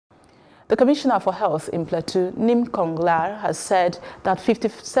The Commissioner for Health in Plateau, Nimkong Lar, has said that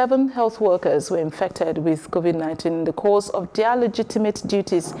 57 health workers were infected with COVID-19 in the course of their legitimate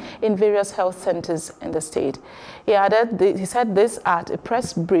duties in various health centers in the state. He said this at a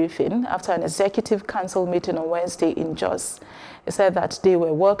press briefing after an executive council meeting on Wednesday in Jos. He said that they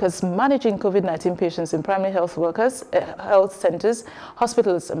were workers managing COVID-19 patients in primary health health centers,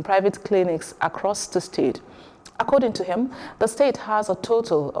 hospitals and private clinics across the state. According to him, the state has a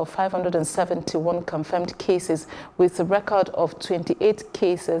total of 571 confirmed cases with a record of 28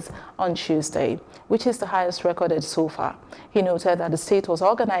 cases on Tuesday, which is the highest recorded so far. He noted that the state was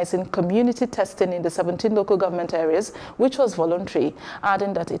organizing community testing in the 17 local government areas, which was voluntary,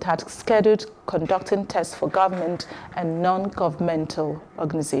 adding that it had scheduled conducting tests for government and non-governmental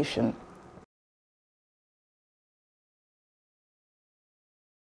organizations.